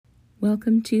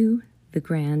Welcome to The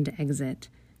Grand Exit,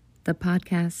 the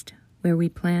podcast where we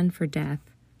plan for death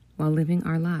while living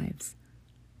our lives.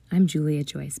 I'm Julia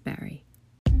Joyce Barry.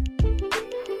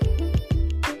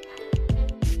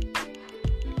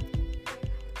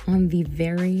 On the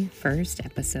very first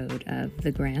episode of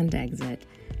The Grand Exit,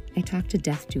 I talked to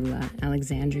Death Doula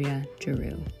Alexandria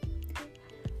Giroux.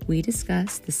 We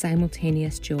discussed the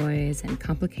simultaneous joys and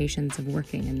complications of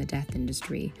working in the death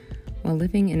industry while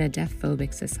living in a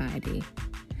death-phobic society,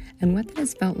 and what that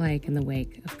has felt like in the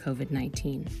wake of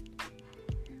COVID-19.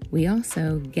 We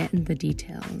also get into the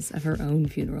details of her own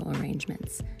funeral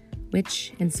arrangements,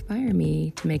 which inspire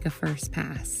me to make a first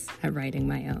pass at writing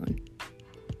my own.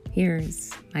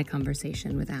 Here's my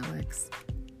conversation with Alex.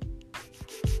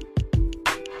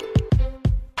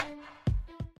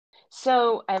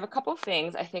 So I have a couple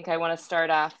things I think I want to start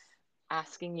off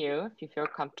asking you, if you feel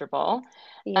comfortable.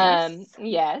 Yes.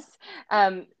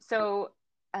 Can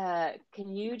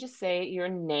you just say your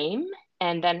name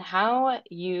and then how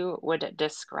you would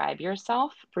describe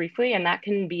yourself briefly? And that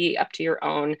can be up to your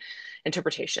own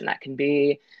interpretation. That can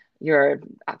be your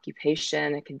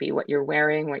occupation. It can be what you're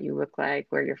wearing, what you look like,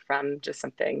 where you're from, just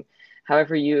something,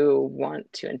 however you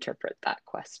want to interpret that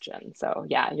question. So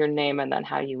yeah, your name and then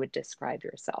how you would describe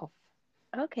yourself.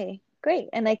 Okay, great.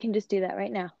 And I can just do that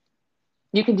right now.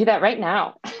 You can do that right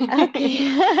now.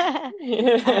 Okay.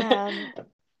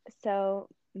 So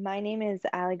my name is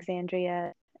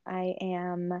Alexandria. I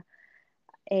am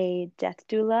a death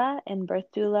doula and birth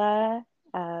doula,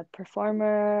 a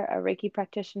performer, a Reiki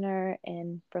practitioner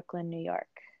in Brooklyn, New York.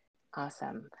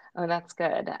 Awesome. Oh, that's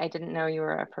good. I didn't know you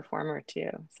were a performer too.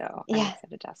 So Yeah. I'm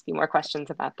excited to ask you more questions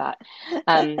about that.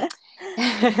 And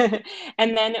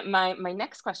then my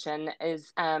next question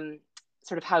is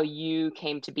sort of how you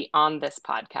came to be on this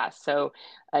podcast. So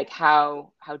like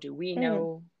how do we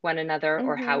know one another,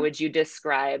 or how would you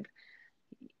describe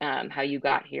how you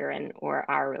got here or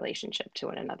our relationship to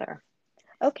one another?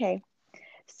 Okay.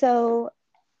 So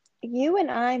you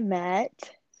and I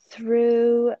met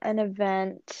through an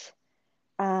event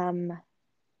of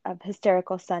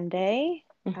Hysterical Sunday,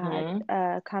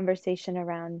 a conversation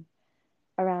around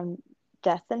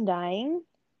death and dying.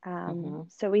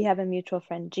 So we have a mutual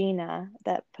friend, Gina,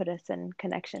 that put us in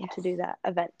connection to do that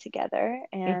event together,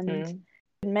 and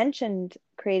mentioned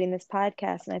creating this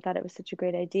podcast, and I thought it was such a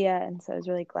great idea, and so I was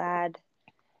really glad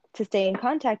to stay in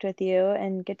contact with you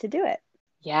and get to do it.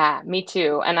 Yeah, me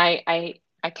too. And I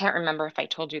can't remember if I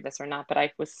told you this or not, but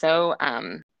I was so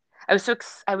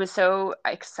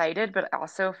excited, but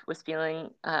also was feeling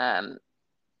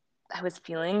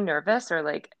nervous or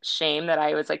like shame that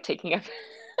I was like taking up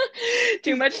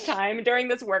too much time during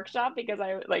this workshop because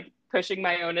I was like pushing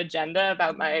my own agenda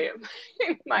about my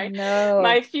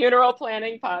funeral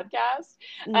planning podcast.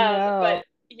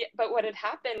 But what had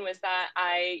happened was that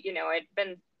I'd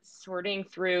been sorting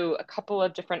through a couple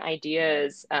of different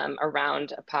ideas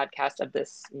around a podcast of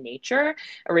this nature.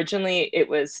 Originally, it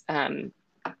was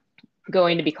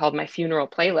going to be called My Funeral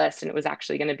Playlist, and it was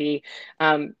actually going to be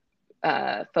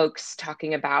folks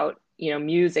talking about,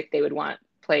 music they would want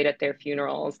played at their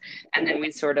funerals, and then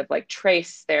we sort of like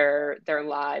trace their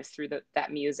lives through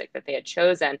that music that they had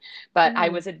chosen. But I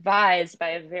was advised by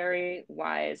a very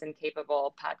wise and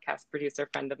capable podcast producer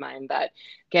friend of mine that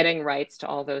getting rights to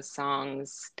all those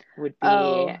songs would be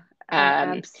an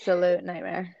absolute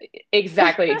nightmare.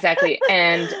 Exactly.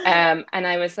 And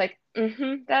I was like,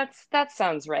 that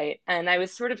sounds right. And I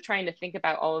was sort of trying to think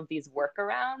about all of these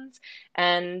workarounds,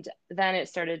 and then it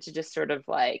started to just sort of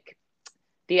like,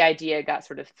 the idea got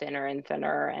sort of thinner and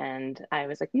thinner, and I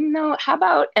was like, no, how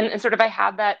about, and sort of I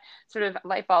had that sort of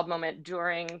light bulb moment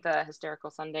during the Hysterical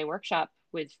Sunday workshop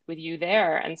with you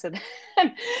there. And so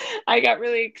then I got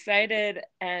really excited,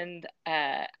 and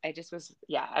I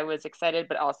was excited,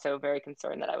 but also very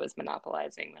concerned that I was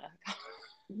monopolizing the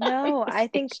No, I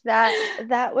think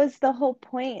that was the whole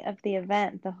point of the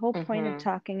event. The whole point of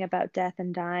talking about death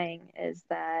and dying is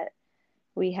that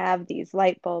we have these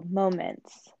light bulb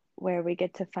moments where we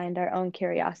get to find our own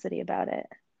curiosity about it.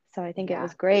 So I think it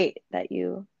was great that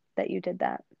you did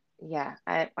that. Yeah,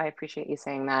 I appreciate you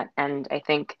saying that. And I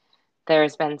think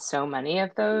there's been so many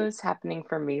of those happening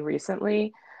for me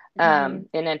recently, in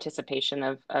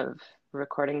anticipation of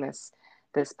recording this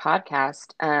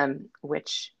podcast,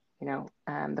 which,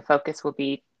 the focus will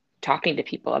be talking to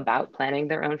people about planning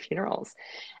their own funerals,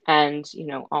 and,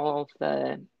 all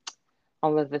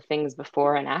of the things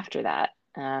before and after that.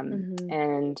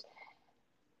 And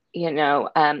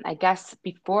I guess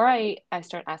before I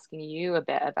start asking you a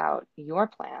bit about your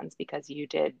plans, because you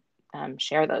did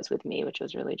share those with me, which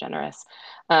was really generous,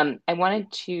 I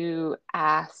wanted to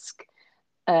ask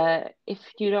if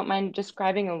you don't mind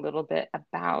describing a little bit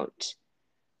about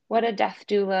what a death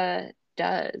doula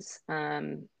does,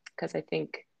 because I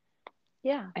think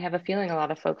Yeah. I have a feeling a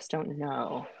lot of folks don't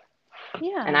know,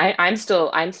 and Yeah. I'm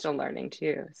still learning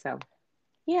too. So,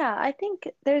 Yeah, I think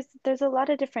there's a lot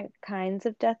of different kinds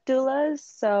of death doulas.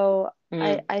 So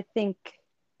mm, I think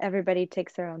everybody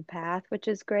takes their own path, which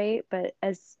is great. But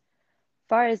as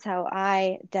far as how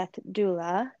I death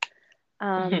doula,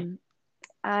 um,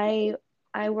 I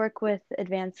I work with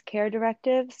advanced care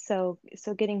directives, so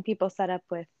getting people set up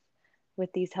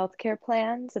with these healthcare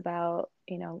plans about,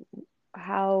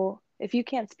 how if you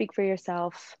can't speak for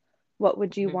yourself, what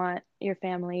would you mhm, want your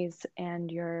families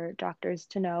and your doctors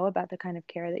to know about the kind of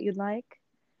care that you'd like?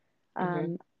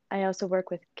 mhm, Um, I also work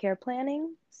with care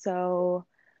planning, so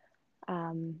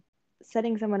um,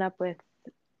 setting someone up with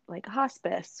like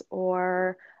hospice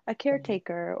or a mhm,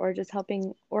 caretaker or just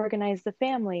helping organize the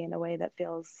family in a way that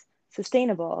feels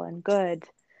sustainable and good.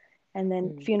 And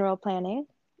then mhm. funeral planning,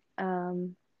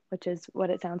 which is what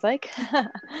it sounds like.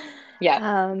 Yeah.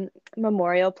 um,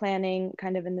 Memorial planning,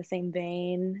 kind of in the same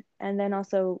vein. And then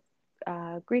also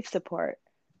grief support,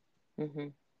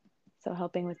 Mhm. so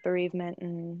helping with bereavement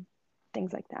and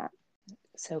things like that.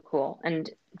 So cool. And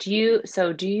do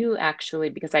you actually,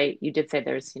 because you did say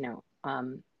there's,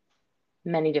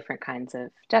 many different kinds of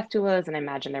death doulas, and I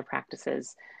imagine their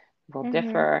practices will Mm-hmm.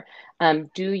 differ.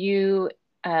 Do you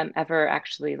ever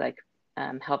actually like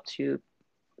help to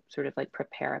sort of like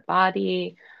prepare a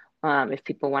body if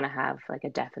people want to have like a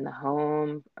death in the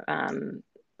home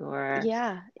or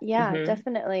Yeah, hmm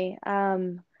definitely.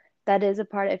 That is a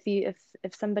part.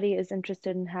 If somebody is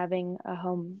interested in having a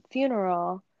home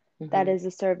funeral, that hmm is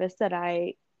a service that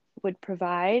I would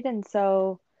provide. And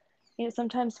so,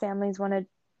 sometimes families want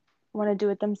to do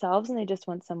it themselves and they just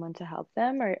want someone to help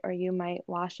them, or you might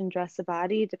wash and dress a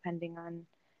body depending on,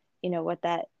 what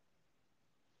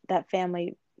that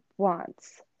family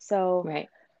wants. So right.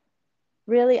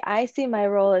 really, I see my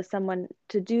role as someone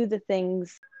to do the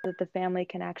things that the family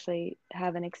can actually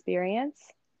have an experience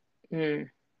Mm,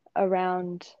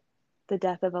 around the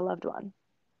death of a loved one,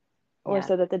 or yeah.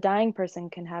 so that the dying person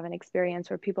can have an experience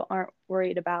where people aren't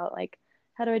worried about, like,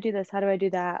 how do I do this? How do I do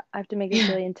that? I have to make this Yeah.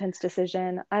 really intense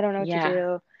decision. I don't know what to Yeah.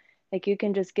 do. Like, you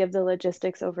can just give the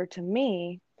logistics over to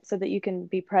me so that you can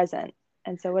be present.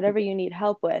 And so, whatever you need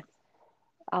help with,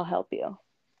 I'll help you,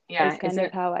 is Yeah. kind of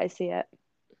Isn't how I see it.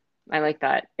 I like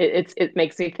that. It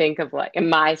makes me think of like, and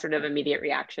my sort of immediate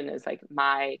reaction is like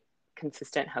my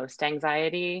consistent host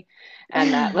anxiety,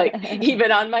 and that like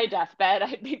even on my deathbed,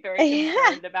 I'd be very Yeah,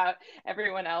 concerned about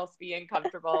everyone else being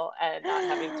comfortable and not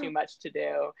having too much to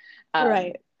do,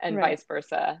 right, and right, vice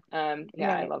versa.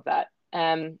 Yeah, I right. love that.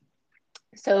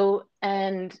 So,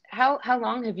 and how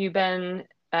long have you been?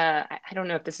 I don't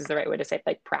know if this is the right way to say it,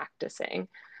 like practicing,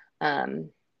 um,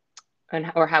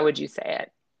 and or how would you say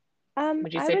it?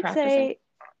 Would you I say would practicing? say,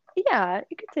 yeah,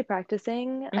 you could say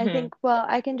practicing. I Mm-hmm. think, well,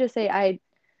 I can just say I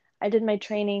did my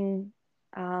training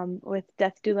with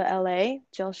Death Doula LA,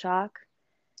 Jill Shock,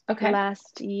 Okay.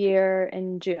 last year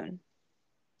in June.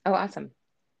 Oh, awesome.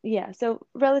 Yeah, so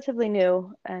relatively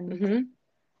new, and Mm-hmm.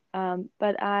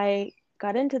 but I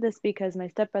got into this because my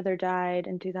stepbrother died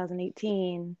in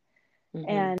 2018, Mm-hmm.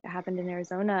 and it happened in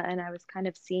Arizona, and I was kind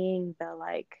of seeing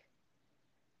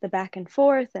the back and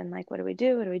forth and like, what do we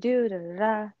do? What do we do? Da da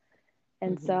da.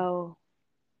 And Mm-hmm. so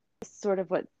sort of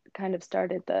what kind of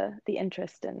started the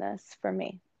interest in this for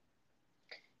me.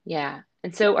 Yeah.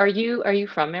 And so are you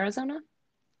from Arizona?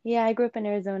 Yeah, I grew up in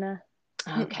Arizona.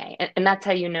 Okay. And that's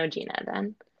how you know Gina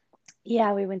then?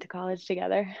 Yeah, we went to college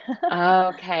together.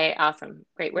 Okay, awesome.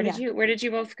 Great. Where did Yeah. you where did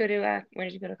you both go to where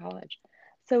did you go to college?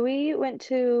 So we went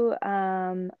to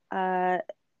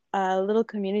a little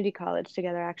community college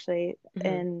together, actually, Hmm.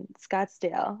 in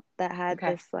Scottsdale that had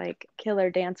Okay. this like killer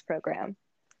dance program.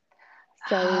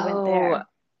 So we went Oh, there.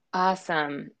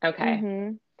 awesome. Okay.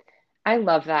 Hmm. I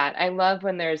love that. I love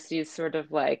when there's these sort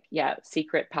of like, yeah,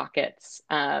 secret pockets,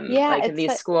 Yeah, like in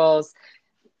these schools,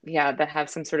 yeah, that have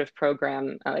some sort of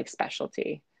program like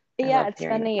specialty. I love it's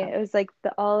hearing about funny. that. It was like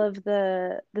all of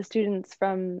the students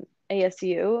from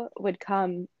ASU would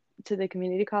come to the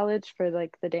community college for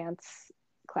like the dance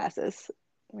classes.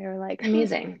 We were like,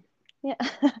 Amazing. yeah.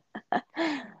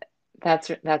 That's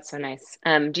so nice.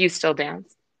 Do you still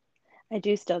dance? I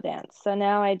do still dance. So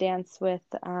now I dance with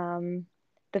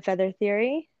the Feather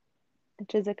Theory,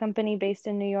 which is a company based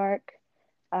in New York.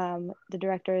 The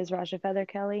director is Raja Feather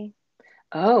Kelly.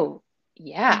 Oh,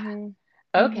 yeah. Hmm.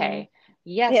 Hmm. Okay.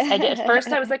 Yes, I did. At Yeah.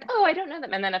 first I was like, "Oh, I don't know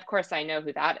them." And then of course I know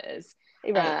who that is.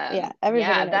 Right. Yeah.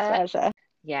 Everybody Yeah, knows that Raja.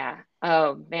 yeah.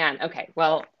 Oh man. Okay.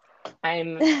 Well,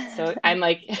 I'm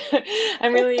like,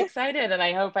 I'm really excited, and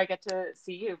I hope I get to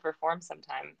see you perform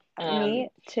sometime. Me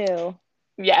too.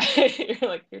 Yeah,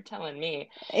 you're telling me.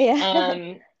 Yeah.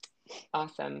 Um,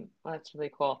 awesome. Well, that's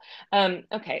really cool.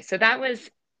 Okay, so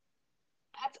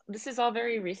this is all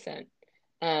very recent.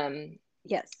 Um,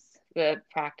 Yes. the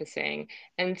practicing.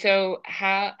 And so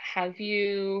how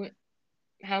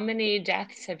many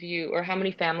deaths have you, or how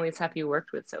many families have you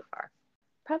worked with so far?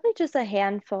 Probably just a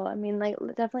handful. I mean, like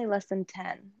definitely less than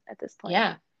 10 at this point.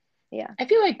 Yeah. Yeah. I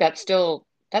feel like that's still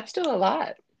a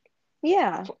lot.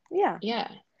 Yeah. Yeah. Yeah.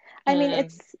 I mean, Um,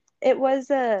 it was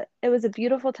a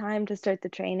beautiful time to start the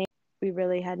training. We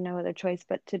really had no other choice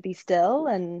but to be still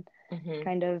and mhm.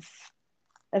 kind of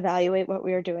evaluate what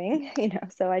we were doing, you know.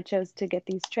 So I chose to get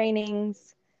these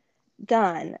trainings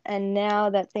done. And now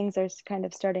that things are kind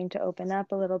of starting to open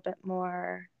up a little bit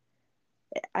more,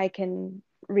 I can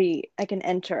I can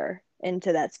enter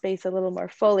into that space a little more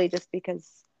fully just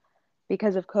because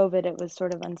of COVID, it was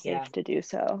sort of Yeah. unsafe to do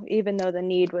so, even though the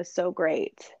need was so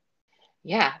great.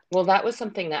 Yeah. Well, that was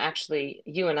something that actually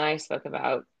you and I spoke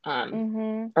about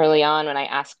Mm-hmm. early on when I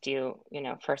asked you,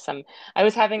 for I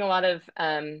was having a lot of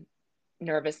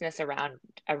nervousness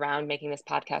around making this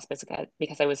podcast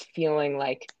because I was feeling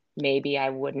like maybe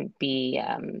I wouldn't be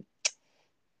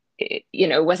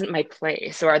it wasn't my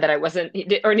place, or that I wasn't,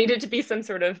 or needed to be some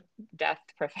sort of death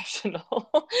professional.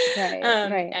 Right,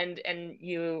 right. And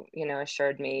you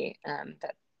assured me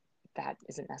that that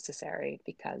isn't necessary,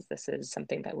 because this is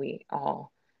something that we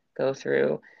all go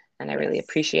through. And I really Yes.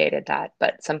 appreciated that.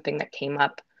 But something that came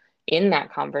up in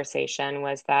that conversation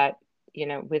was that,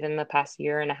 within the past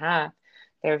year and a half,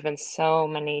 there have been so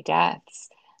many deaths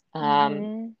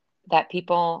Mm-hmm. that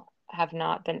people have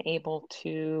not been able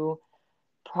to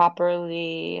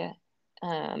properly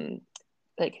um,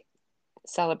 like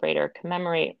celebrate or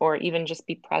commemorate, or even just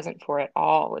be present for it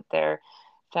all with their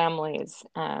families.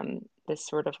 This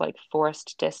sort of like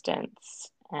forced distance,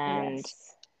 and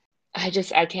Yes. I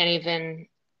can't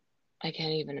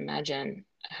even imagine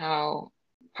how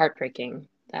heartbreaking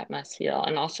that must feel.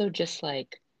 And also just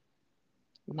like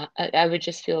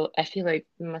I feel like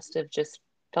must have just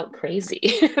felt crazy,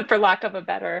 for lack of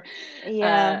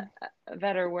Yeah. uh, a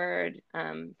better word,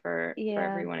 for Yeah.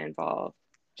 everyone involved.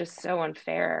 Just so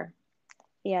unfair.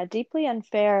 Yeah. Deeply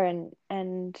unfair,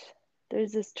 and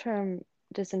there's this term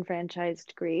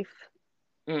disenfranchised grief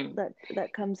Mm.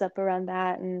 that comes up around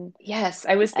that, Yes,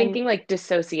 I was and thinking like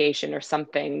dissociation, or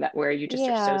something that where you just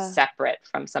are so yeah, separate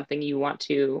from something you want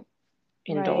to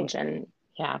right. indulge in.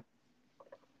 Yeah.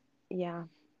 Yeah.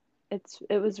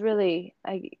 It was really,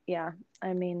 yeah,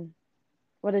 I mean,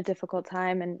 what a difficult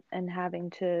time, and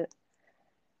having to,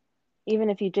 even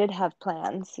if you did have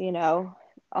plans, you know,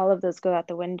 all of those go out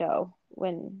the window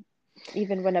when,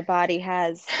 even when a body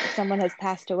has, someone has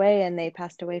passed away and they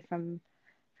passed away from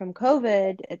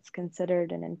COVID, it's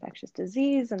considered an infectious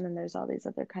disease, and then there's all these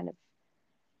other kind of,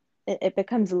 it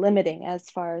becomes limiting as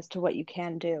far as to what you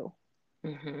can do.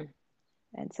 Hmm.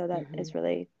 And so that Hmm. is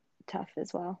really tough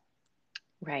as well.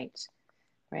 Right.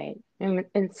 Right. And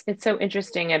it's so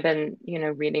interesting. I've been,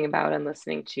 reading about and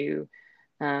listening to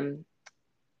um,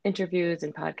 interviews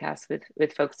and podcasts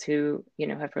with folks who,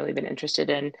 have really been interested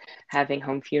in having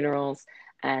home funerals.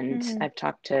 And Mm-hmm. I've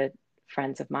talked to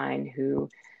friends of mine who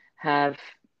have,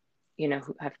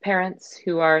 who have parents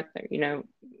who are,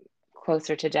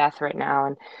 closer to death right now,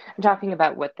 and talking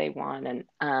about what they want.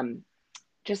 And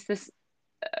just this,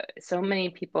 so many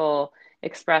people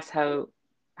express how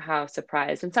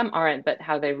surprised, and some aren't, but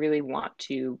how they really want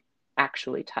to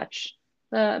actually touch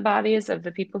the bodies of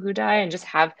the people who die and just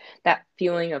have that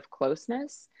feeling of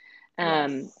closeness.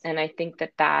 Yes. And I think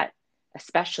that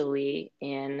especially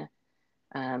in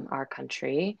our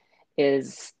country,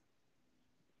 is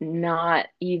not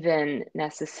even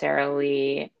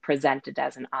necessarily presented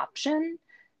as an option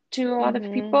to a lot of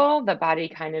Mm-hmm. people. The body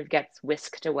kind of gets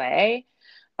whisked away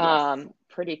Yes.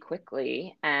 pretty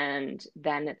quickly. And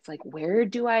then it's like, where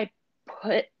do I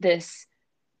put this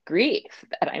grief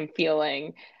that I'm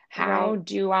feeling? How Right.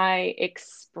 do I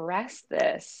express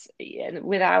this? And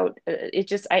without it,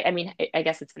 just, I mean, I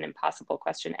guess it's an impossible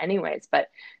question, anyways, but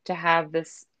to have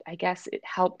this, I guess it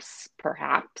helps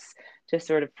perhaps to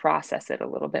sort of process it a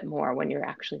little bit more when you're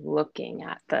actually looking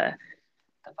at the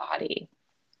body.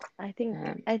 I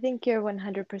think you're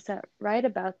 100% right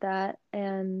about that.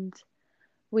 And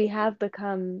we have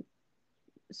become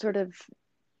sort of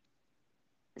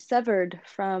severed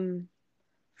from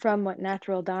what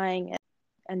natural dying is,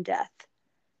 and death.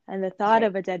 And the thought Right.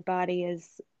 of a dead body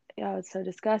is, you know, it's so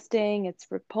disgusting,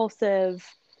 it's repulsive,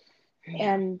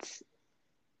 Yeah.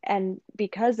 and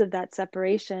because of that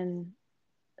separation,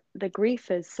 the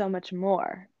grief is so much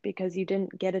more because you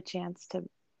didn't get a chance to,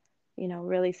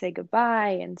 really say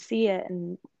goodbye and see it.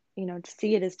 And, to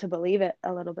see it is to believe it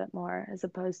a little bit more, as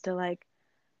opposed to like,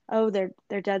 oh, they're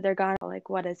dead, they're gone. Like,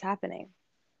 what is happening?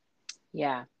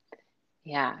 Yeah.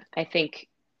 Yeah. I think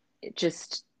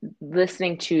just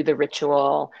listening to the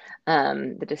ritual,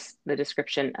 the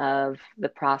description of the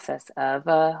process of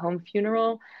a home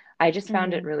funeral, I just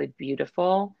found it Hmm. really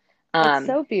beautiful. It's Um,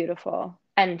 so beautiful.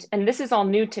 and this is all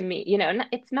new to me,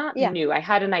 it's not Yeah. new. I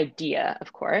had an idea,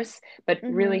 of course, but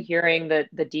really Hmm. hearing the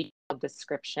detailed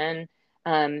description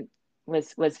um,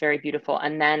 was very beautiful.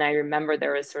 And then I remember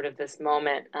there was sort of this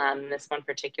moment, this one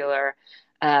particular,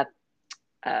 uh,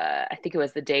 I think it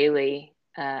was the daily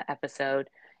episode,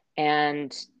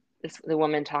 and the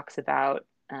woman talks about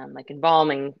like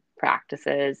embalming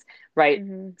practices, right?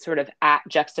 Hmm. Sort of at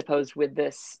juxtaposed with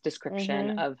this description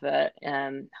Hmm. of the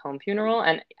home funeral,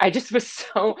 and I just was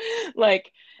so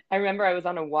like, I remember I was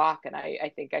on a walk, and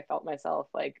I think I felt myself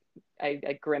like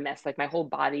I grimaced, like my whole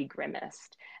body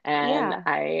grimaced, and Yeah.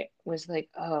 I was like,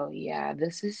 oh yeah,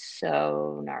 this is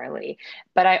so gnarly.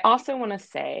 But I also want to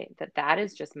say that that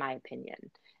is just my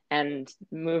opinion. And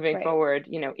moving Right. forward,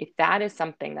 if that is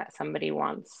something that somebody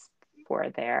wants for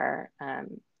their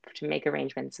to make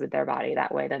arrangements with their body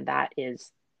that way, then that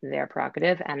is their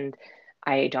prerogative, and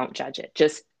I don't judge it.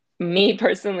 Just me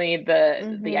personally, the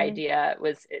Hmm. idea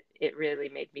was it really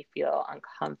made me feel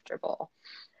uncomfortable.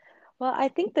 Well, I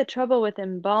think the trouble with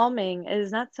embalming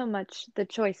is not so much the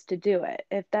choice to do it.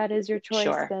 If that is your choice,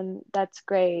 Sure. then that's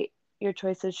great. Your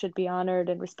choices should be honored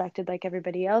and respected like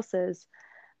everybody else's.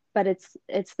 But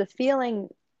it's the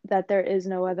feeling that there is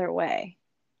no other way.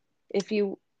 If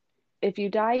you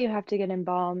die, you have to get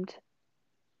embalmed,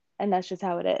 and that's just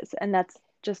how it is. And that's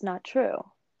just not true.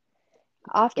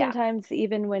 Yeah. Oftentimes,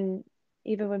 even when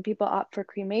people opt for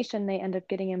cremation, they end up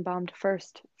getting embalmed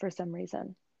first for some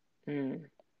reason. Mm.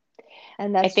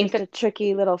 And I that's think just a that,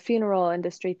 tricky little funeral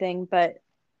industry thing, but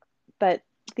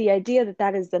the idea that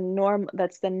that is the norm,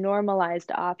 that's the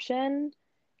normalized option,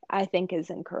 I think is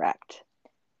incorrect.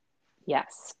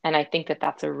 yes. And I think that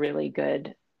that's a really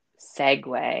good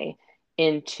segue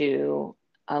into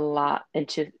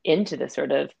into the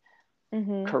sort of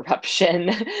Hmm. corruption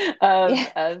of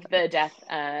Yeah. the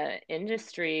death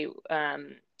industry,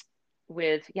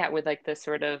 with like this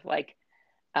sort of like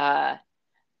uh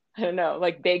I don't know,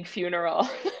 like big funeral.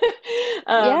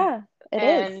 um Yeah, it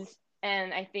is.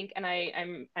 and I think,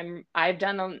 and I've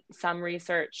done some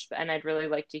research, and I'd really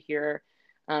like to hear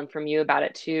from you about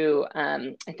it too.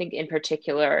 I think in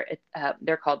particular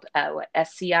they're called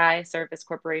SCI, Service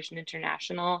Corporation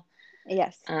International.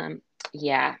 Yes. um,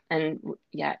 yeah, and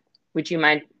yeah, would you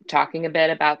mind talking a bit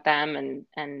about them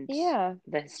and Yeah.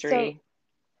 the So history?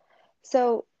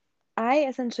 so I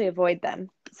essentially avoid them.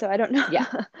 So I don't know Yeah.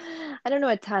 I don't know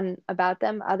a ton about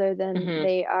them other than Hmm.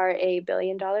 they are a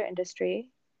billion-dollar industry,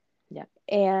 Yeah.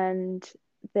 and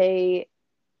they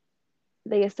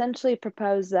they essentially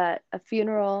propose that a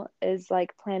funeral is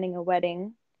like planning a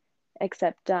wedding,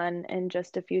 except done in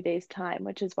just a few days' time,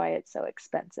 which is why it's so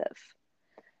expensive.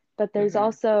 But there's Hmm.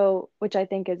 also, which I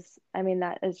think is, I mean,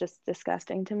 that is just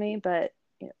disgusting to me, but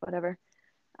whatever.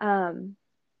 Um,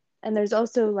 and there's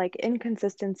also like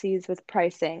inconsistencies with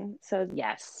pricing. So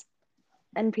Yes.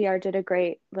 NPR did a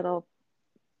great little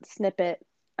snippet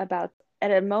about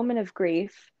at a moment of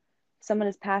grief, someone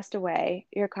has passed away,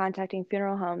 you're contacting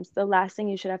funeral homes. The last thing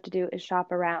you should have to do is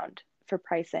shop around for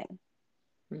pricing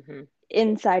Hmm.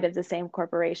 inside of the same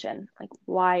corporation. Like,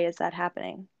 why is that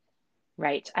happening?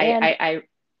 Right. And I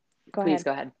go please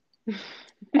ahead. go ahead.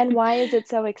 And why is it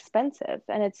so expensive?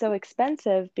 And it's so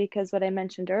expensive because what I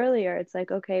mentioned earlier, it's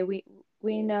like, okay, we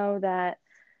know that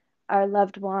our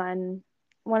loved one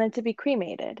wanted to be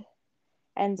cremated.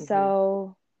 And Hmm.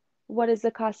 so what is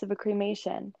the cost of a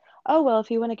cremation? Oh, well, if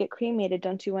you want to get cremated,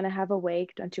 don't you want to have a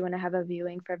wake? Don't you want to have a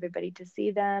viewing for everybody to see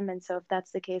them? And so if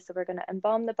that's the case, so we're going to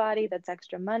embalm the body, that's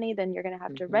extra money, then you're going to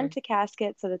have to Hmm. rent a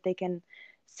casket so that they can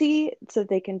see, so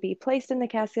they can be placed in the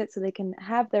casket, so they can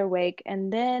have their wake,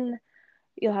 and then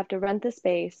you'll have to rent the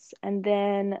space, and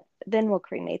then we'll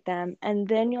cremate them, and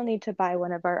then you'll need to buy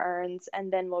one of our urns,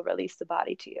 and then we'll release the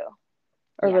body to you,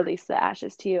 or Yeah. release the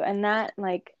ashes to you. And that,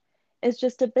 like, is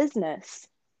just a business.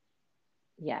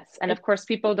 Yes. And It of course,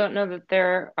 people don't know that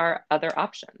there are other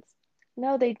options.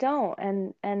 No, they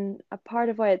don't. And a part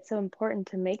of why it's so important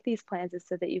to make these plans is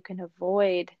so that you can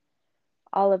avoid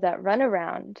all of that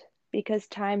runaround, because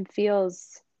time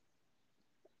feels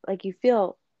like you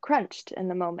feel crunched in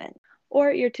the moment,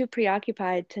 or you're too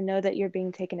preoccupied to know that you're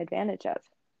being taken advantage of.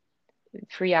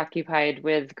 Preoccupied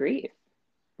with grief.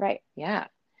 Right. Yeah.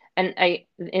 And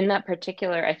in that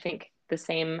particular, I think the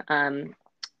same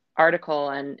article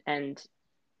and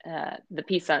the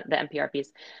piece on the NPR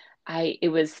piece, it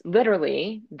was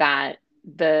literally that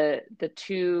the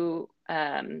two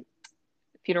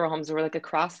funeral homes were like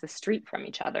across the street from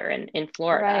each other in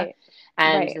Florida. Right.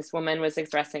 And Right. this woman was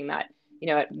expressing that,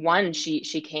 at one,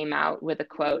 she came out with a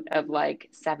quote of like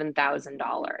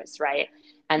 $7,000, right?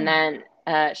 And then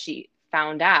she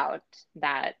found out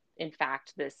that, in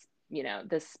fact, this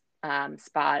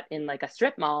spot in like a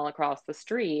strip mall across the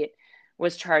street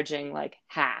was charging like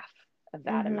half of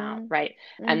that amount, Mm-hmm. right?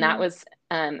 And that Mm-hmm. was,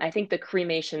 I think the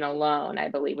cremation alone, I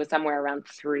believe, was somewhere around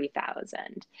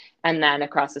 3,000, and then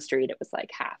across the street it was like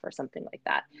half or something like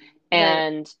that. Right.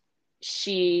 And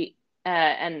she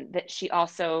and that she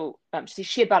also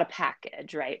she had bought a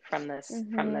package, right, from this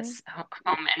Mm-hmm.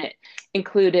 home, and it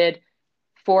included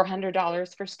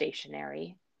 $400 for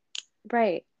stationery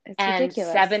Right. It's and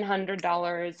ridiculous.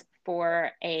 $700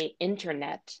 for a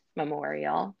internet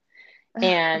memorial.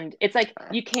 And it's like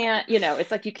you can't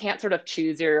sort of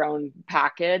choose your own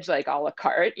package like a la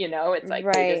carte. It's like they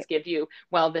Right. just give you,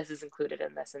 well, this is included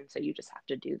in this, and so you just have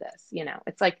to do this.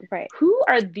 It's like, Right. who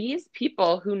are these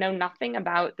people who know nothing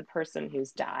about the person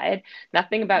who's died,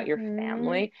 nothing about your Mm-hmm.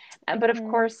 family? But of Mm-hmm.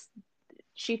 course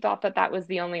she thought that that was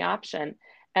the only option.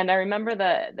 And I remember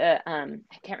the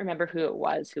I can't remember who it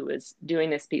was who was doing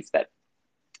this piece, but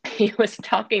he was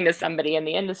talking to somebody in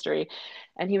the industry,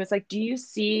 and he was like, do you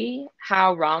see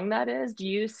how wrong that is? Do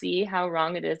you see how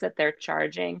wrong it is that they're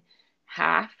charging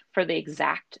half for the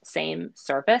exact same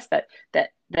service, that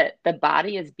the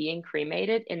body is being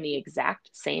cremated in the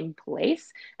exact same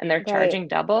place, and they're Right. charging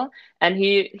double? And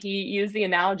he used the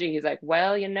analogy. He's like,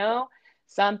 well,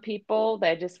 some people,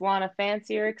 they just want a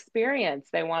fancier experience.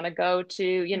 They want to go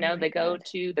to, Oh my they go God.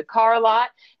 to the car lot,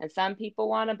 and some people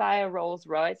want to buy a Rolls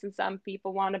Royce, and some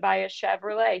people want to buy a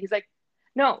Chevrolet. He's like,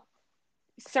 no,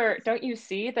 sir, don't you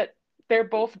see that they're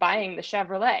both buying the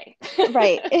Chevrolet?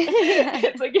 Right. Yeah.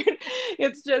 It's like,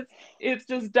 it's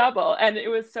just double. And it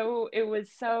was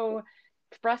so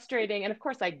frustrating. And of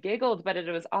course I giggled, but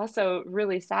it was also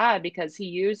really sad because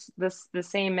the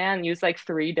same man used like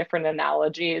three different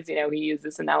analogies. He used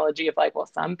this analogy of like, well,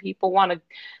 some people want to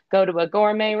go to a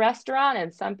gourmet restaurant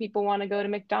and some people want to go to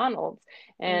McDonald's.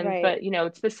 Right. But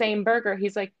it's the same burger.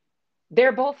 He's like,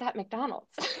 they're both at McDonald's.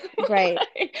 Right.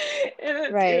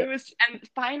 It Right. was, and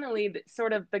finally,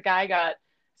 sort of the guy got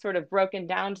sort of broken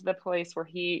down to the place where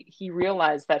he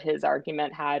realized that his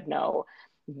argument had no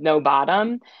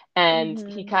bottom, and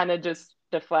he Mm-hmm. kind of just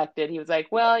deflected. He was like,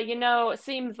 well, it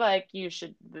seems like you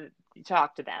should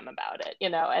talk to them about it,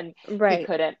 and he Right.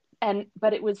 couldn't.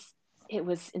 But it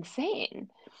was insane,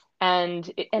 and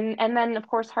then of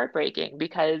course heartbreaking,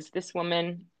 because this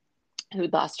woman who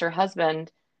lost her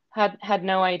husband had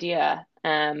no idea.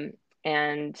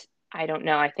 And I don't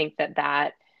know. I think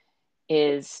that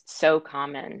is so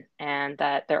common, and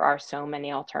that there are so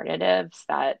many alternatives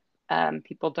that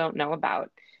people don't know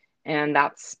about. And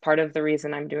that's part of the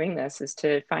reason I'm doing this, is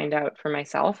to find out for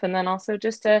myself, and then also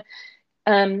just to,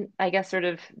 I guess, sort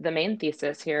of the main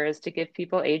thesis here is to give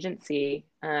people agency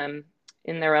in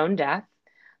their own death,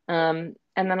 and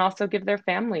then also give their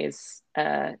families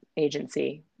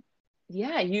agency.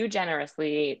 Yeah, you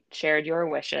generously shared your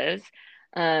wishes.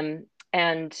 And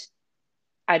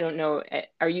I don't know,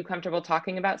 are you comfortable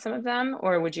talking about some of them,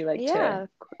 or would you like to? Yeah,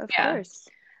 of Yeah. course.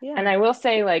 And Yeah. I will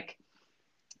say, like,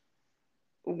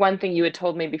 one thing you had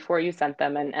told me before you sent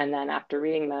them, and then after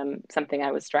reading them, something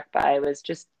I was struck by was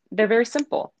just they're very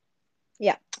simple.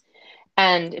 Yeah.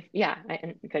 And yeah,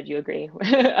 could you agree?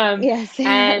 Yes.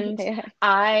 And Yeah.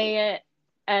 I,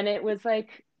 and it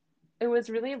was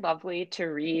really lovely to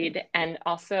read, and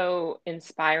also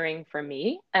inspiring for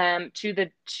me, to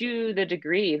the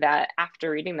degree that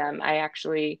after reading them, I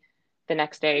actually the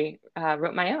next day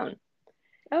wrote my own.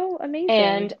 Oh, amazing.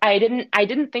 And I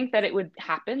didn't think that it would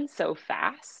happen so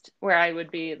fast, where I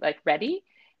would be like ready.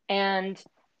 And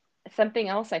something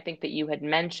else I think that you had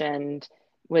mentioned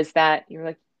was that you're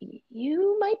like,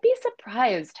 you might be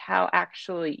surprised how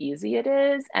actually easy it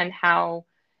is, and how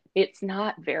it's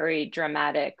not very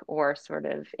dramatic or sort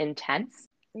of intense.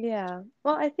 Yeah.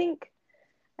 Well, I think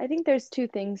there's two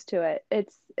things to it.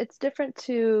 It's different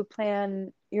to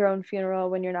plan your own funeral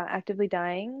when you're not actively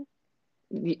dying.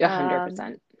 A hundred Um,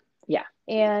 percent. Yeah.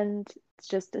 and it's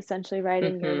just essentially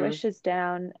writing your Mm-hmm. wishes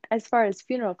down as far as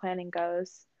funeral planning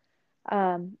goes.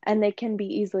 And they can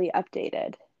be easily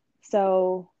updated.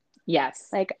 So, Yes.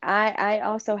 like I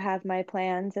also have my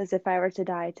plans as if I were to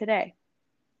die today.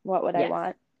 What would I Yes.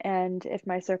 want? And if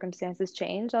my circumstances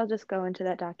change, I'll just go into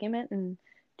that document and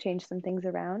change some things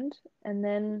around. And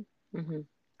then Mm-hmm.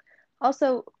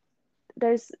 also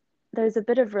there's there's a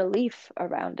bit of relief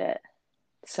around it.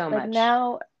 So Like much.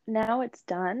 now it's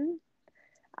done.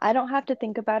 I don't have to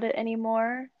think about it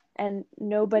anymore, and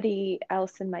nobody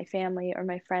else in my family or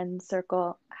my friend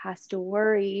circle has to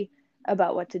worry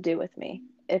about what to do with me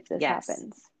if this Yes.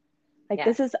 happens. Like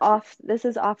Yes. this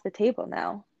is off the table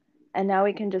now. And now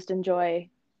we can just enjoy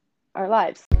our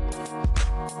lives.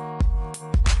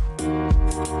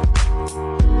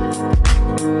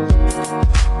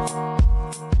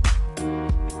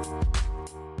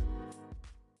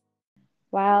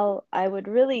 While I would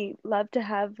really love to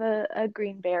have a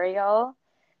green burial,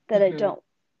 that I Mm-hmm. don't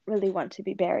really want to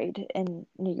be buried in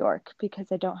New York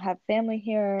because I don't have family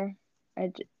here.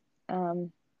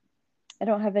 Um, I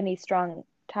don't have any strong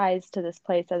ties to this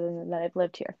place other than that I've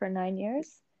lived here for 9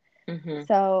 years. Mm-hmm.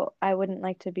 So I wouldn't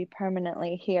like to be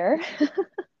permanently here.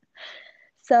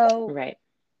 So Right.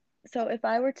 so if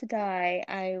I were to die,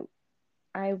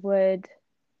 I would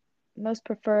most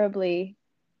preferably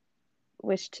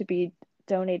wish to be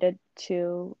donated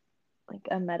to like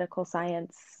a medical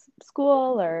science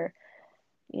school or,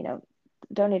 you know,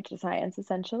 donated to science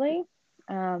essentially.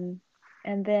 Um,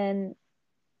 and then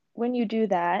when you do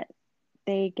that,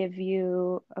 they give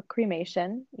you a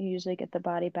cremation. You usually get the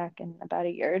body back in about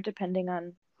a year, depending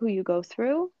on who you go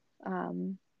through.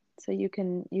 So you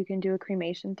can do a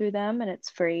cremation through them, and it's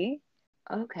free.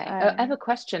 Okay. I have I a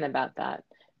question about that.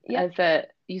 Yep.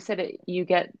 You said you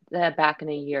get that back in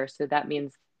a year, so that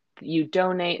means you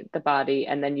donate the body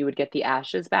and then you would get the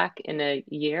ashes back in a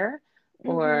year,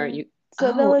 or hmm you,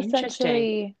 So they'll oh, interesting.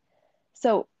 essentially,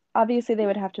 so obviously they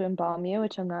would have to embalm you,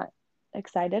 which I'm not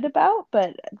excited about,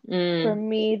 but for Mm,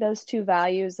 me, those two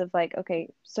values of like, okay,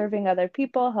 serving other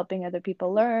people, helping other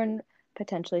people learn,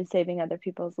 potentially saving other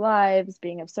people's lives,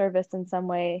 being of service in some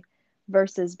way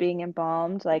versus being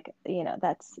embalmed, like,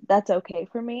 that's okay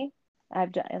for me.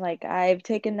 I've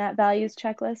taken that values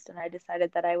checklist and I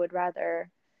decided that I would rather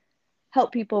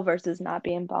help people versus not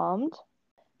be embalmed.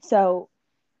 So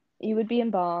you would be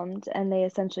embalmed and they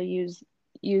essentially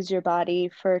use your body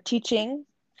for teaching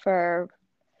for,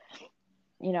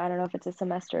 I don't know if it's a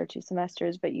semester or 2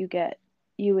 semesters, but you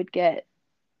would get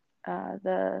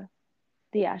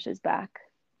the ashes back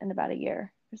in about a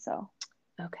year or so.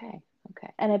 okay.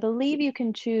 Okay. And I believe you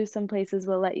can choose, some places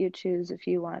will let you choose if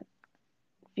you want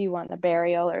a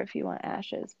burial or if you want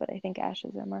ashes, but I think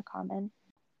ashes are more common.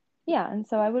 Yeah, and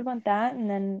so I would want that, and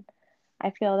then I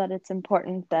feel that it's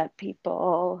important that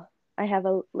I have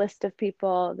a list of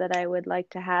people that I would like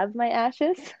to have my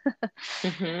ashes.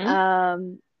 Mm-hmm.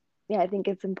 um, yeah, I think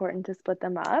it's important to split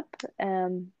them up,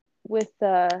 with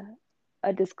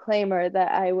a disclaimer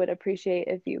that I would appreciate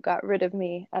if you got rid of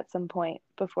me at some point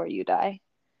before you die.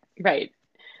 Right.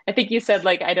 I think you said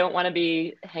like I don't want to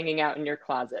be hanging out in your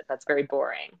closet. That's very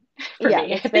boring for Yeah,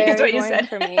 me. I that's think is very what you boring said.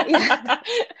 for me. Yeah.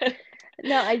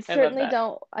 No, I I love certainly that.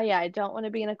 don't. Yeah, I don't want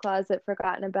to be in a closet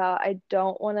forgotten about. I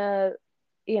don't want to,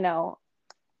 you know,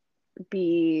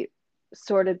 be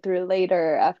sorted through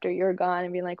later after you're gone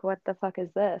and be like, what the fuck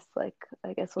is this? Like,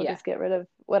 I guess we'll Yeah. just get rid of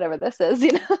whatever this is.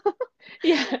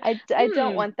 Yeah. I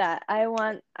don't Hmm. want that. I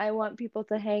want people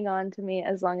to hang on to me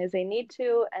as long as they need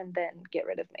to and then get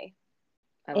rid of me.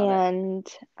 I love it. And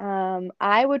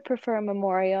I would prefer a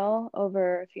memorial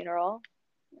over a funeral.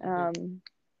 Mm-hmm. Um,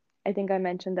 I think I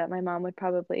mentioned that my mom would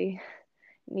probably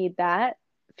need that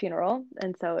funeral,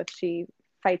 and so if she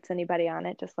fights anybody on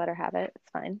it, just let her have it.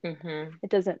 It's fine. Mm-hmm. It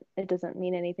doesn't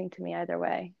mean anything to me either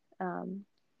way. Mm.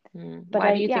 But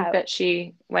yeah,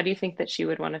 Why do you think that she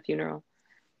would want a funeral?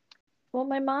 well,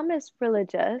 my mom is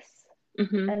religious,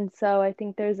 Mm-hmm. and so I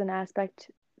think there's an aspect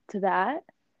to that.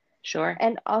 Sure.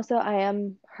 And also, I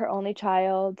am her only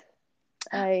child.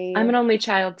 I'm an I only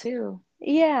child too.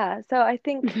 Yeah, so I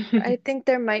think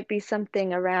there might be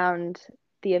something around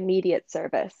the immediate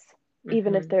service,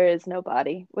 even if Mm-hmm. there is no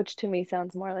body, which to me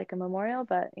sounds more like a memorial,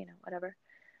 but whatever.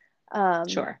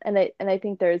 Sure. And I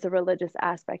think there is a religious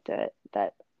aspect to it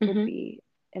that would Mm-hmm. be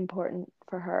important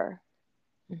for her.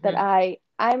 That Mm-hmm.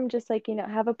 I'm just like,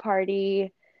 have a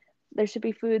party. There should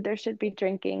be food, there should be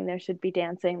drinking, there should be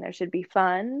dancing, there should be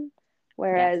fun.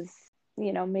 Yes. Whereas,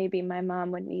 maybe my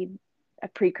mom would need a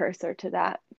precursor to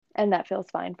that. And that feels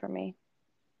fine for me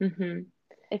Mm-hmm.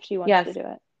 if she wants to Yes. do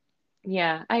it.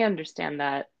 Yeah, I understand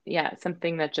that. Yeah,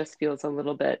 something that just feels a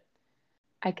little bit,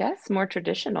 I guess, more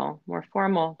traditional, more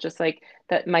formal, just like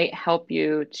that might help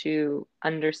you to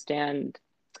understand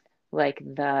like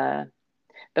the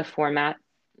format.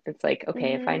 It's like,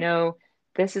 okay, if I Mm-hmm. know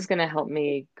this is going to help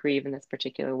me grieve in this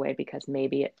particular way because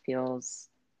maybe it feels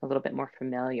a little bit more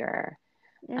familiar.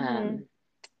 Mm-hmm. Um,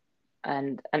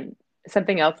 and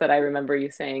something else that I remember you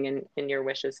saying in your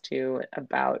wishes too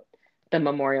about the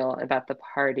memorial, about the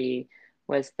party,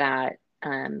 was that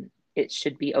it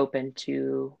should be open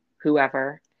to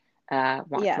whoever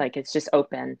want, Yeah. like it's just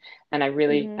open. And I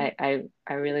really, Hmm.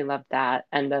 I really loved that.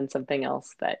 And then something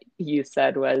else that you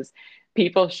said was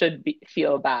people should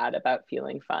feel bad about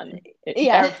feeling fun,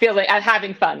 Yeah. or feeling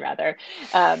having fun rather.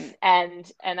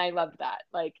 And I love that.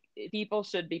 Like people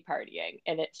should be partying,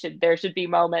 and there should be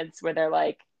moments where they're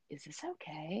like, is this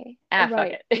okay? Fuck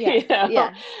Right. it. Yes. You know?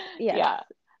 Yes. Yes. Yeah.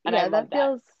 And I Yeah, love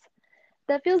that.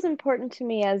 that feels important to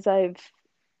me as I've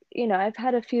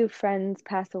had a few friends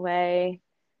pass away.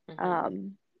 Hmm.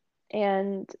 Um,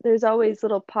 and there's always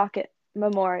little pocket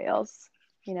memorials.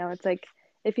 It's like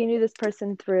if you knew this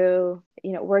person through,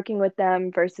 working with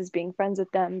them versus being friends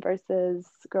with them versus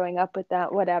growing up with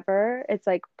that, whatever, it's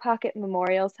like pocket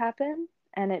memorials happen.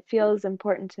 And it feels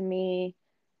important to me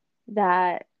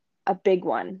that a big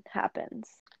one happens,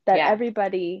 that Yeah.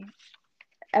 everybody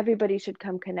should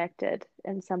come connected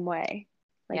in some way.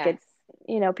 Like Yes.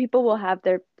 it's, people will have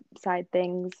their side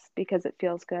things because it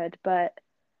feels good, but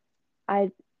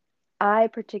I I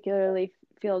particularly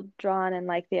feel drawn and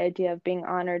like the idea of being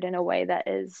honored in a way that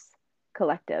is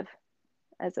collective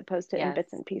as opposed to in Yes.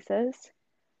 bits and pieces.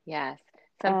 Yes.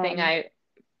 Something Um, I,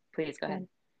 please go go ahead.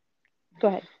 ahead. Go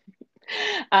ahead.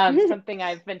 Something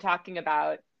I've been talking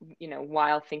about,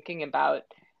 while thinking about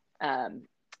um,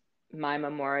 my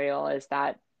memorial, is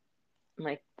that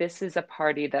like this is a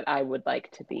party that I would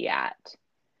like to be at.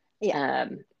 Yeah.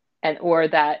 um, and or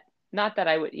that, not that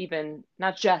I would even,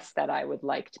 not just that I would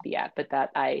like to be at, but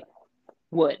that I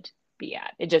would be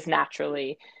at. It just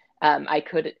naturally, I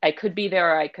could be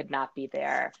there or I could not be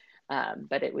there,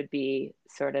 but it would be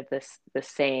sort of the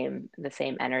same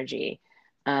energy,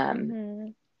 um, Hmm.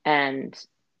 and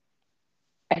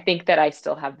I think that I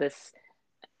still have this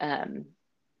um,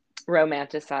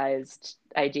 romanticized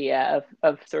idea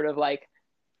of sort of like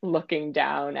looking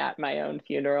down at my own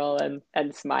funeral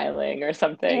and smiling or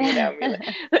something, Yeah.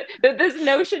 this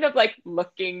notion of like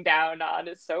looking down on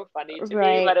is so funny to me,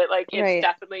 Right. but it's Right.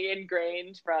 definitely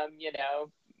ingrained from,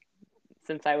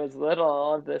 since I was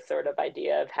little, this sort of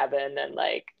idea of heaven and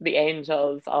like the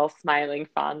angels all smiling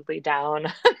fondly down.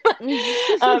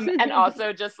 And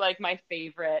also just like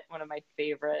one of my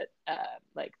favorite,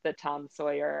 like the Tom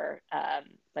Sawyer,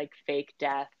 like fake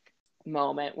death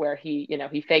moment where he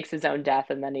fakes his own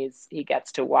death, and then he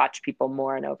gets to watch people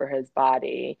mourn over his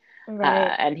body,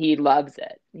 Right. and he loves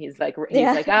it. He's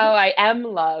Yeah. like, oh, I am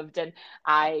loved, and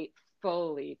I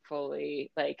fully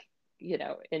like,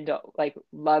 into like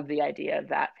love the idea of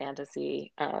that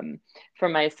fantasy, for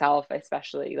myself,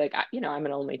 especially like I'm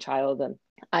an only child, and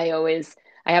I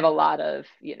have a lot of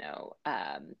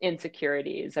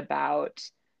insecurities about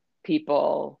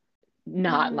people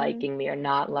not Hmm. liking me or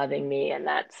not loving me, and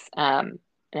and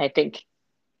I think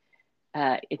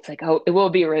it's like, oh, it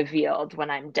will be revealed when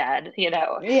I'm dead,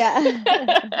 Yeah.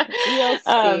 You'll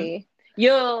um, see.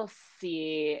 you'll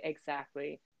see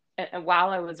exactly. And while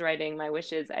I was writing my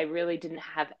wishes, I really didn't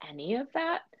have any of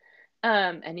that,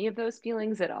 any of those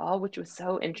feelings at all, which was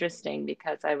so interesting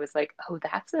because I was like, oh,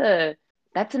 that's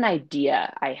an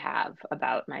idea I have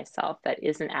about myself that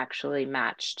isn't actually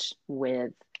matched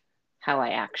with how I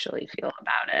actually feel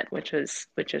about it, which was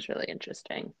really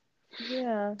interesting.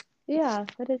 Yeah. Yeah,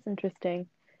 that is interesting.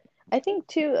 I think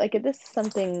too, like this is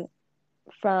something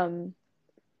from,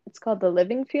 it's called the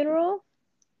living funeral,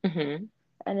 Hmm.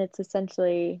 and it's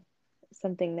essentially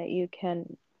something that you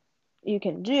can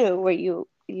do where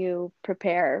you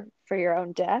prepare for your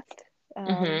own death,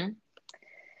 um, Hmm.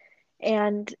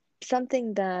 and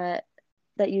something that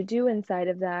you do inside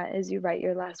of that is you write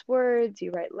your last words, you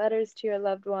write letters to your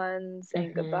loved ones saying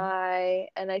Hmm. goodbye,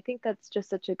 and I think that's just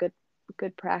such a good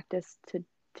practice to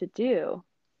do.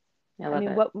 I I love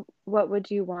mean, it. what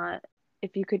would you want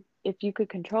if you could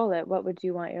control it? What would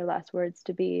you want your last words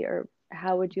to be, or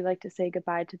how would you like to say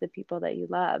goodbye to the people that you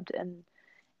loved?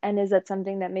 And is that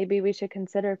something that maybe we should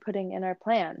consider putting in our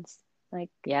plans?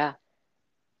 Like, Yeah.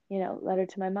 letter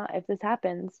to my mom. If this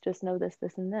happens, just know this,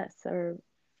 this, and this, or,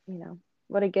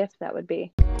 what a gift that would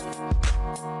be.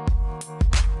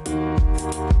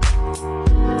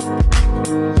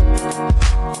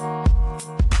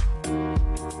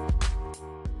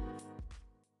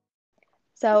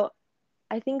 So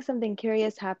I think something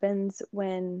curious happens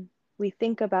when we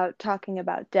think about talking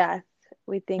about death.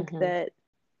 We think Hmm. that,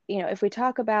 if we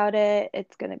talk about it,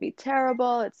 it's going to be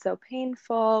terrible. It's so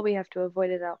painful. We have to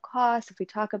avoid it at all costs. If we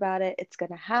talk about it, it's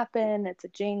going to happen. It's a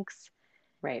jinx.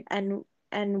 Right. And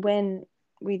when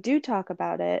we do talk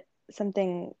about it,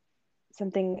 something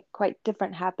quite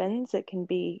different happens. It can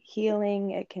be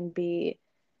healing. It can be,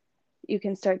 you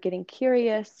can start getting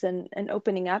curious and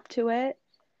opening up to it.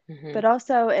 But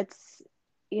also it's,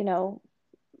 you know,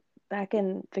 back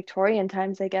in Victorian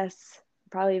times, I guess,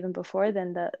 probably even before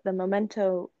then, the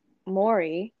memento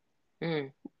mori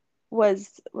Mm.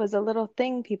 was a little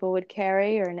thing people would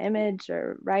carry, or an image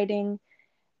or writing,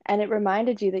 and it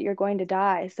reminded you that you're going to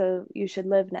die, so you should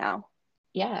live now.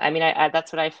 Yeah, I mean, I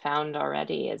that's what I found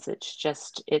already is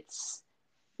it's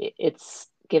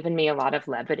given me a lot of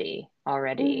levity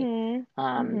already. Mm-hmm.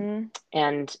 Um, Mm-hmm.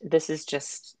 and this is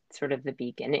just sort of the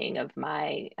beginning of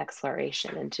my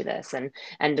exploration into this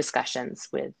and discussions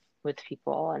with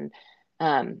people. And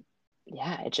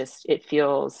yeah, it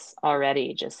feels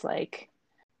already just like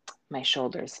my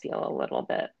shoulders feel a little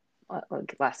bit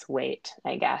like less weight,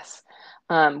 I guess.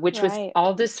 Which was Right.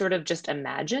 all this sort of just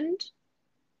imagined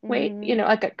weight, Mm-hmm.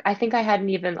 like I think I hadn't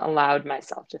even allowed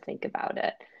myself to think about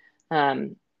it.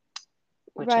 Um,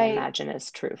 which I Right. imagine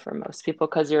is true for most people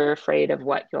because you're afraid of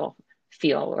what you'll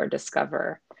feel or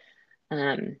discover.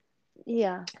 Um,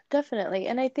 Yeah, definitely.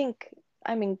 And I think,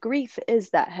 I mean, grief is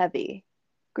that heavy.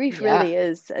 Grief yeah, really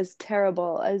is as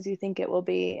terrible as you think it will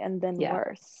be, and then yeah,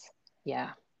 worse. yeah,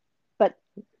 But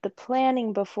the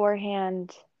planning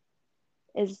beforehand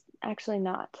is actually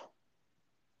not.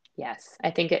 yes.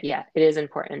 I think it is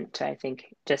important to, I think,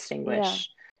 Yeah.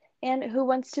 distinguish. And who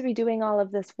wants to be doing all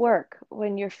of this work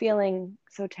when you're feeling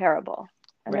so terrible?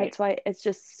 And Right. that's why it's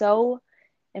just so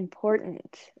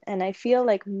important. And I feel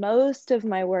like most of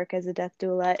my work as a death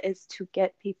doula is to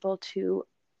get people to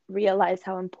realize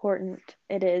how important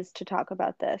it is to talk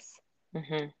about this,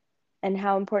 Hmm. and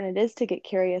how important it is to get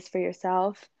curious for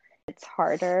yourself. It's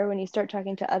harder when you start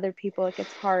talking to other people, it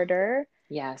gets harder,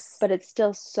 Yes. but it's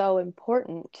still so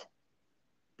important,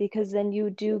 because then you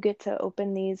do get to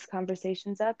open these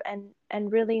conversations up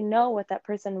and really know what that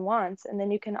person wants, and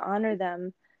then you can honor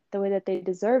them the way that they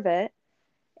deserve it,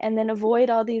 and then avoid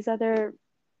all these other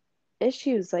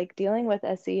issues like dealing with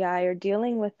SEI, or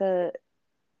dealing with a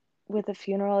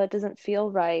funeral that doesn't feel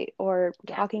right, or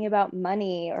Yeah. talking about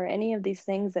money, or any of these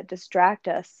things that distract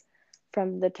us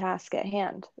from the task at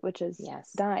hand, which is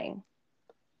Yes. dying.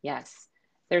 Yes.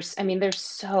 I mean, there's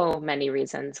so many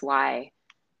reasons why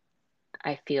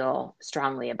I feel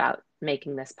strongly about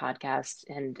making this podcast,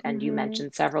 and you Mm-hmm.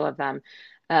 mentioned several of them.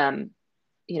 Um,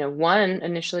 one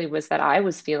initially was that I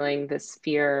was feeling this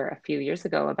fear a few years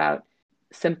ago about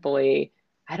simply,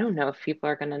 I don't know if people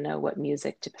are going to know what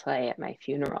music to play at my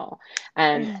funeral.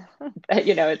 And,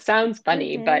 it sounds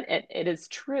funny, Mm-hmm. but it is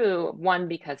true. One,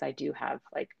 because I do have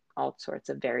like all sorts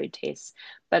of varied tastes,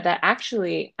 but that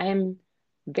actually I am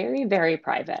very, very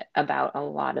private about a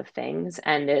lot of things.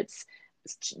 And it's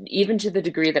even to the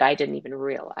degree that I didn't even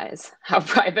realize how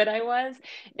private I was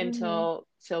Mm-hmm. until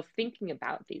thinking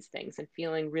about these things and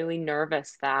feeling really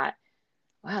nervous that,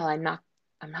 well, I'm not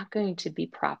going to be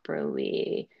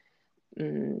properly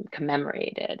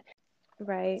commemorated.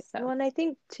 Right. So, Well, and I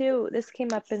think too, this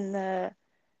came up in the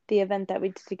event that we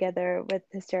did together with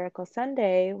Hysterical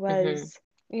Sunday, mhm, was,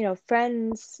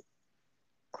 friends,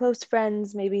 close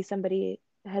friends, maybe somebody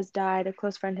has died, a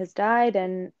close friend has died,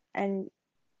 and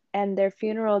their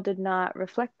funeral did not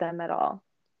reflect them at all,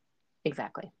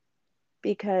 exactly.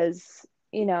 because,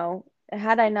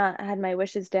 had I not had my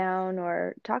wishes down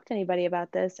or talked to anybody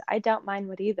about this, I doubt mine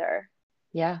would either.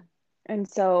 Yeah. And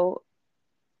so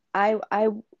I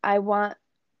I want,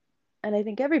 and I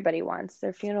think everybody wants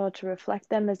their funeral to reflect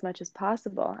them as much as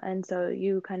possible. And so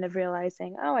you kind of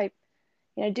realizing, oh, I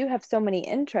do have so many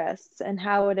interests, and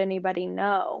how would anybody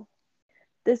know?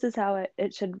 This is how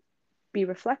it should be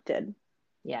reflected.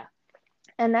 Yeah.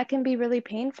 And that can be really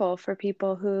painful for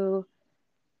people who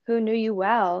knew you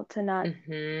well, to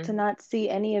Hmm. not see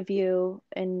any of you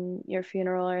in your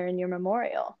funeral or in your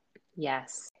memorial.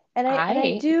 Yes. And I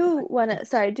I, do want to,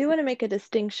 sorry, I do want to make a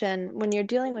distinction when you're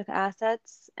dealing with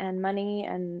assets and money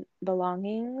and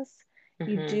belongings.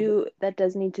 hmm That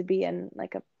does need to be in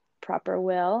like a proper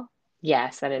will,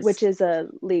 yes, that which is is a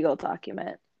legal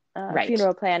document. right.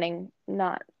 Funeral planning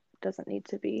not doesn't need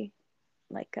to be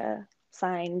like a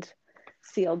signed,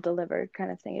 sealed, delivered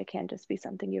kind of thing. It can just be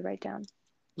something you write down.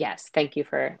 Yes. Thank you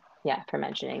for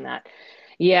mentioning that.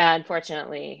 Yeah,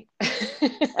 unfortunately.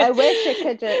 I wish it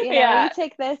could just, you Yeah.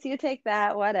 take this, you take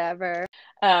that, whatever.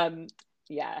 Um,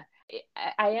 yeah,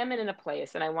 I am in a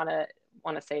place, and I want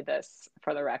to say this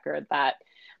for the record that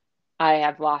I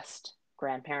have lost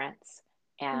grandparents,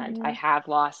 and I Mm-hmm. have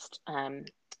lost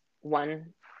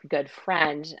one good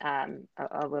friend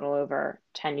a little over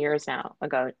 10 years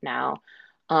ago now.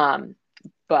 Um,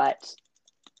 but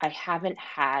I haven't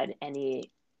had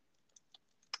any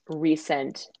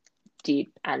recent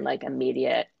deep and like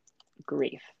immediate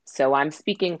grief. So I'm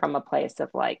speaking from a place of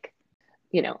like,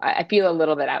 I feel a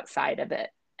little bit outside of it.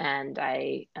 And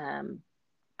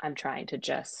I'm trying to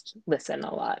just listen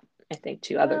a lot, I think,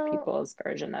 to other Well, people's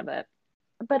version of it.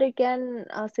 but again,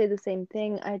 I'll say the same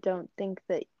thing. I don't think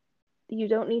that you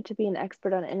don't need to be an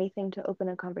expert on anything to open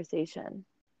a conversation.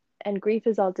 And grief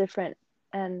is all different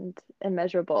and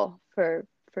immeasurable for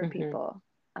Mm-hmm. people.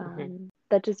 Mm-hmm.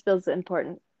 That just feels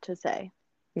important to say,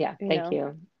 Yeah, you thank know?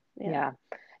 you. Yeah. Yeah.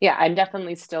 Yeah, I'm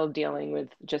definitely still dealing with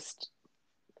just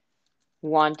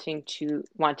wanting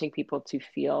people to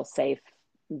feel safe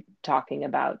talking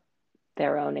about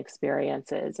their own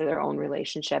experiences or their own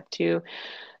relationship to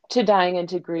dying and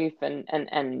to grief, and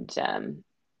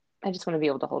I just want to be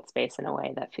able to hold space in a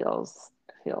way that feels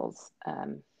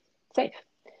safe.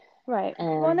 Right.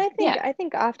 Well, and And I yeah.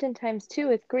 think oftentimes too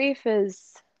with grief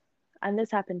is, and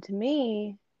this happened to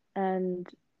me, and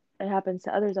it happens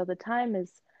to others all the time,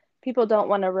 is people don't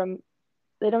want to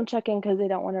they don't check in because they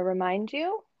don't want to remind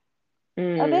you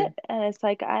of it. Mm, And it's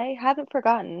like, I haven't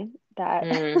forgotten that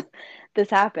mm, this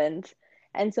happened.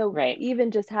 And so right.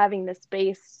 even just having the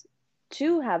space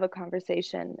to have a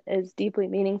conversation is deeply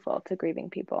meaningful to grieving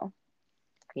people.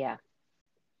 Yeah.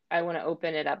 I want to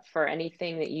open it up for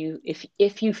anything that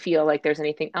if you feel like there's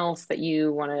anything else that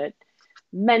you want to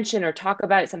mention or talk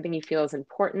about, something you feel is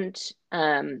important.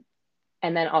 And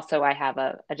then also I have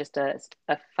just a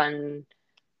fun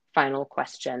final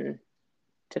question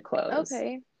to close.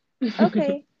 Okay.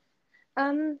 Okay.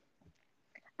 Um,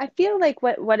 I feel like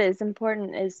what is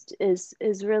important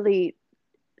is really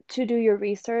to do your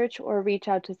research or reach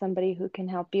out to somebody who can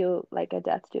help you, like a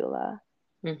death doula.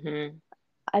 Mm-hmm.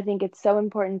 I think it's so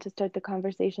important to start the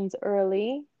conversations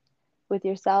early with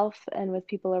yourself and with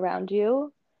people around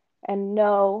you, and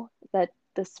know that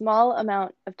the small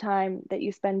amount of time that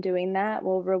you spend doing that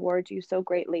will reward you so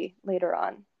greatly later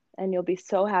on. And you'll be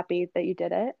so happy that you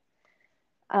did it.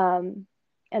 Um,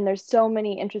 and there's so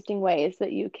many interesting ways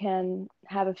that you can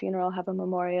have a funeral, have a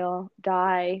memorial,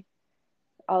 die,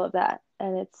 all of that.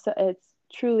 And it's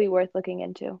truly worth looking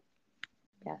into.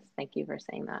 Yes, thank you for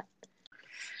saying that.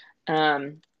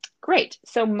 Great.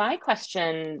 So my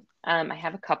question, I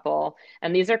have a couple,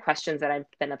 and these are questions that I've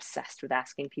been obsessed with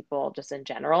asking people just in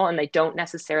general, and they don't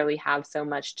necessarily have so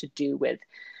much to do with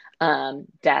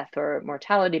death or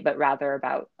mortality, but rather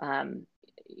about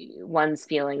one's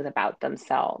feelings about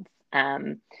themselves.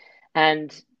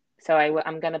 And so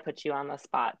I'm going to put you on the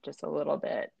spot just a little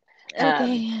bit. Um,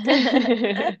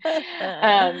 Okay.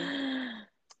 um,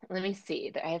 let me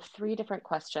see. I have three different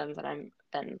questions that I'm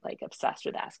been like obsessed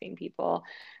with asking people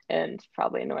and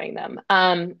probably annoying them.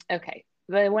 Okay.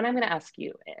 The one I'm going to ask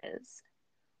you is,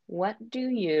 what do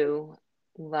you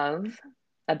love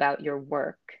about your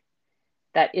work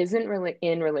that isn't really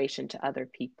in relation to other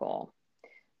people?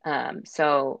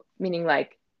 So meaning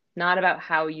like not about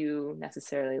how you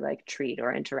necessarily like treat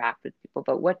or interact with people,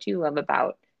 but what do you love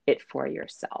about it for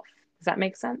yourself? Does that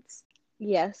make sense?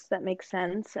 Yes, that makes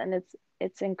sense. And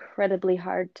it's incredibly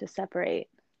hard to separate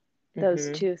those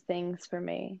Mm-hmm. two things for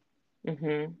me,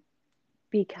 Mm-hmm.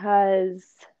 because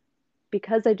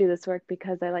I do this work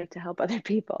because I like to help other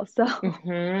people. So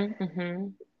Mm-hmm. Mm-hmm.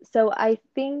 so I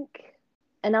think,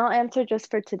 and I'll answer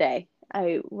just for today.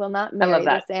 I will not I love marry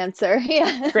that. this answer.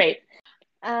 Yeah. Great.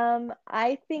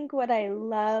 I think what I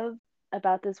love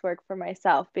about this work for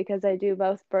myself, because I do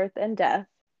both birth and death,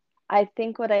 I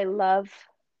think what I love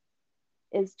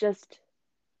is just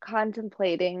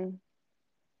contemplating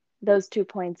those 2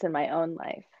 points in my own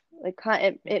life. Like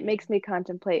it Mm-hmm. makes me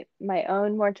contemplate my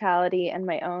own mortality and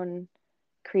my own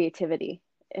creativity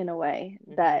in a way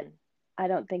that Mm-hmm. I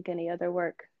don't think any other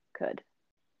work could.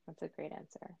 That's a great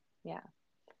answer. Yeah.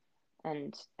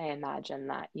 And I imagine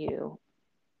that you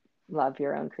love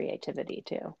your own creativity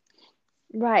too.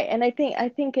 Right. And I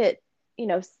think it, you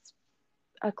know,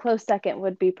 a close second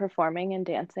would be performing and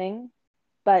dancing,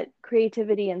 but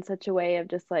creativity in such a way of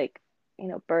just like,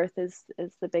 birth is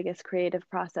the biggest creative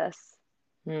process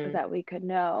Mm. that we could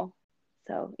know.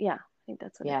 So yeah, I think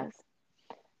that's what it Yeah. is.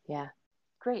 Yeah.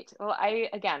 Great. Well, I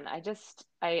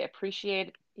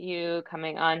appreciate you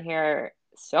coming on here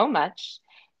so much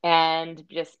and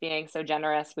just being so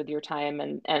generous with your time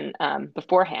and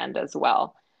beforehand as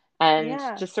well. And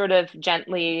Yeah. just sort of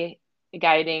gently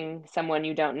guiding someone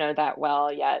you don't know that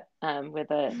well yet with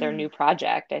their new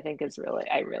project, I think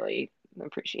I really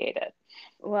appreciate it.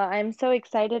 Well, I'm so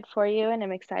excited for you, and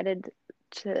I'm excited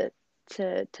to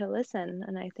to listen.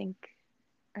 And I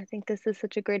think this is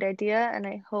such a great idea, and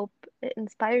I hope it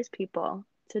inspires people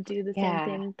to do the same Yeah,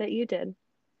 thing that you did.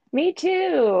 me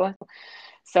too. Great.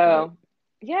 So,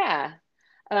 yeah.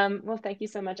 Well, thank you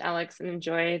so much, Alex, and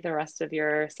enjoy the rest of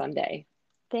your Sunday.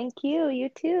 Thank you. You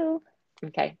too.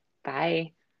 Okay,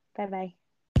 bye. Bye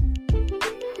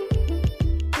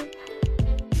bye.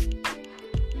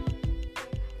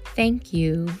 Thank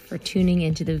you for tuning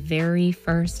into the very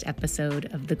first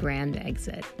episode of The Grand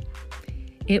Exit.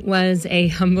 It was a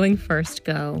humbling first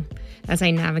go as I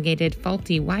navigated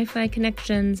faulty Wi-Fi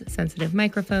connections, sensitive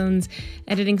microphones,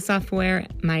 editing software,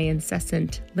 my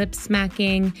incessant lip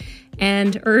smacking,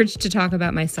 and urge to talk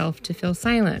about myself to fill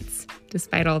silence.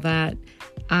 Despite all that,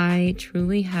 I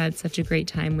truly had such a great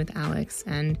time with Alex,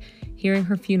 and hearing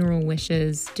her funeral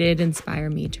wishes did inspire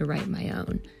me to write my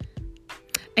own.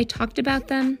 I talked about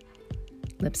them,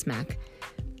 lip smack,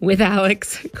 with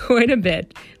Alex quite a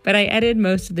bit, but I edited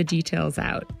most of the details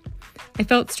out. I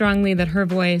felt strongly that her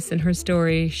voice and her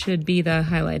story should be the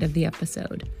highlight of the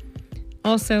episode.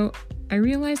 Also, I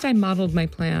realized I modeled my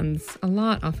plans a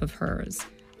lot off of hers.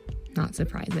 Not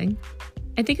surprising.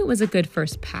 I think it was a good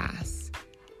first pass.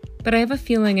 But I have a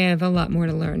feeling I have a lot more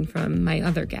to learn from my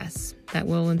other guests that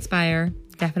will inspire,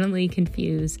 definitely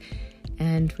confuse,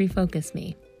 and refocus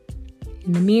me.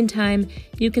 In the meantime,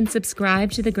 you can subscribe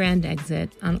to The Grand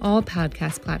Exit on all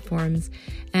podcast platforms.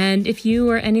 And if you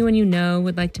or anyone you know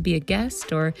would like to be a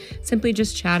guest or simply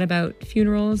just chat about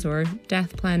funerals or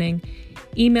death planning,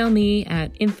 email me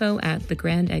at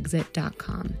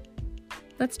info@thegrandexit.com.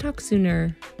 Let's talk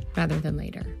sooner rather than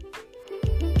later.